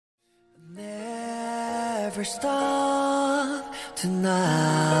never stop tonight.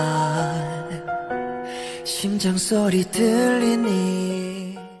 심장 소리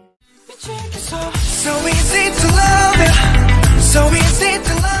들리니. So easy to love you. So easy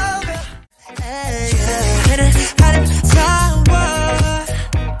to love you.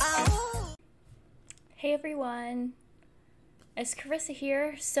 Hey everyone, it's Carissa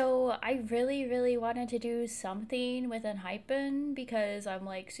here. So I really wanted to do something with Enhypen because I'm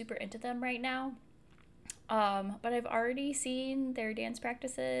like super into them right now. But I've already seen their dance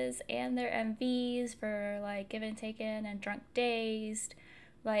practices and their MVs for like Given Taken and Drunk Dazed.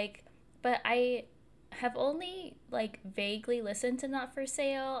 But I have only like vaguely listened to Not For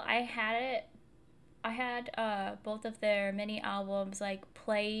Sale. I had both of their mini albums like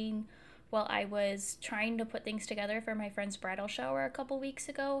playing while I was trying to put things together for my friend's bridal shower a couple weeks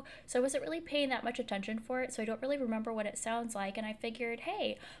ago. So I wasn't really paying that much attention for it, so I don't really remember what it sounds like. And I figured,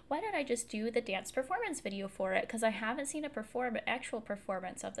 hey, why don't I just do the dance performance video for it? Because I haven't seen an actual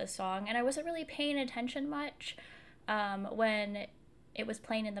performance of this song, and I wasn't really paying attention much when it was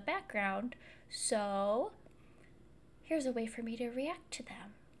playing in the background. So here's a way for me to react to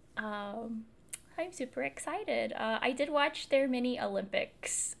them. I'm super excited. I did watch their mini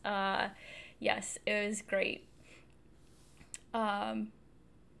Olympics. Yes, it was great. My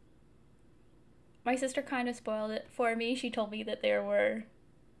sister kind of spoiled it for me. She told me that there were...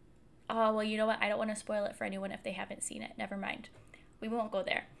 Oh, well, you know what? I don't want to spoil it for anyone if they haven't seen it. Never mind. We won't go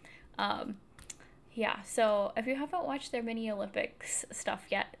there. Yeah, so if you haven't watched their mini Olympics stuff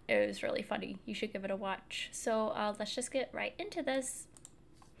yet, it was really funny. You should give it a watch. So let's just get right into this.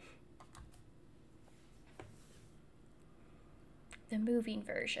 The moving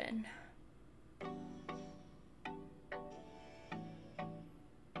version.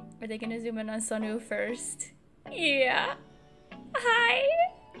 Are they gonna zoom in on Sunwoo first? Yeah. Hi.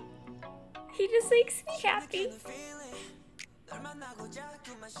 He just makes me happy.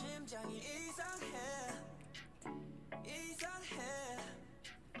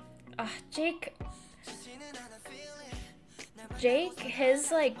 Jake,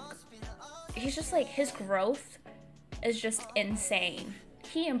 his he's just like, his growth is just insane.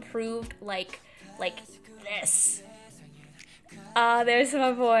 He improved like this. There's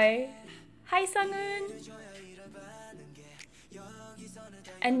my boy. Hi, Sunghoon.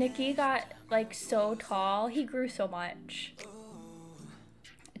 And Nikki got like so tall. He grew so much.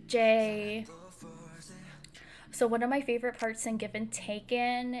 Jay. So one of my favorite parts in Given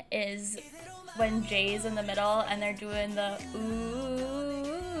Taken is when Jay's in the middle and they're doing the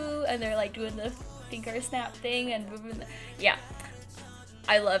ooh, and they're like doing the finger snap thing and moving the, yeah,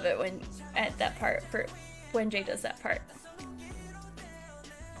 I love it when at that part for when Jay does that part.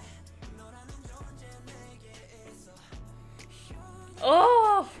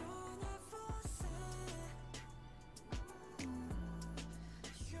 Oh,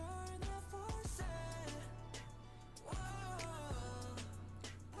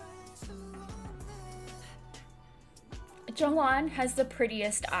 Jungwon has the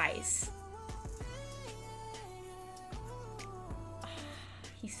prettiest eyes.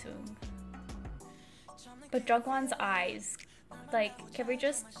 Heesung. But Jungwon's eyes, like, can we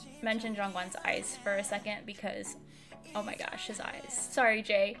just mention Jungwon's eyes for a second? Because, oh my gosh, his eyes. Sorry,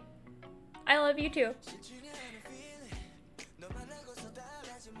 Jay. I love you too.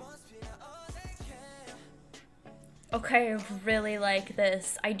 Okay, I really like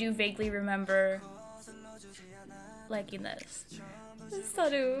this. I do vaguely remember liking this.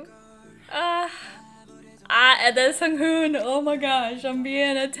 Saru. And then Sunghoon. Oh my gosh, I'm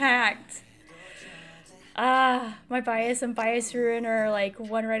being attacked. My bias and bias ruin are like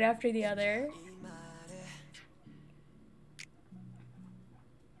one right after the other.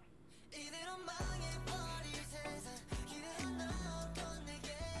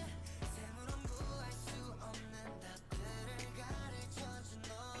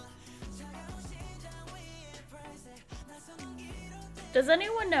 Does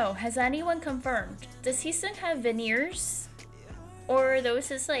anyone know? Has anyone confirmed? Does Heesung have veneers? Or are those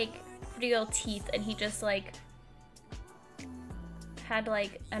his like real teeth and he just like had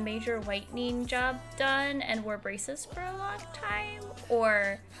like a major whitening job done and wore braces for a long time?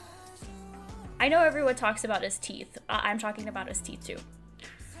 Or I know everyone talks about his teeth. I'm talking about his teeth too.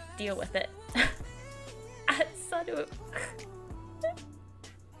 Deal with it. Sanu.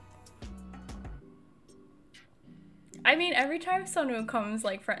 I mean, every time Sunwoo comes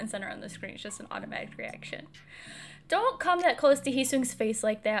like front and center on the screen, it's just an automatic reaction. Don't come that close to Heesung's face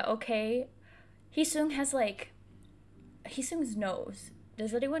like that, okay? Heesung has like... Heesung's nose.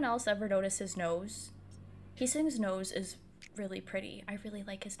 Does anyone else ever notice his nose? Heesung's nose is really pretty. I really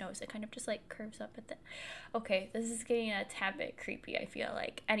like his nose. It kind of just like curves up at the... Okay, this is getting a tad bit creepy, I feel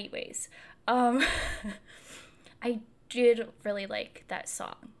like. Anyways, I did really like that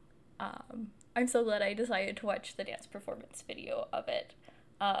song. I'm so glad I decided to watch the dance performance video of it.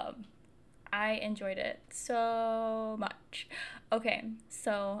 I enjoyed it so much. Okay,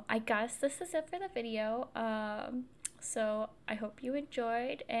 so I guess this is it for the video. So I hope you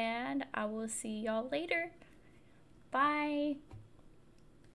enjoyed, and I will see y'all later. Bye.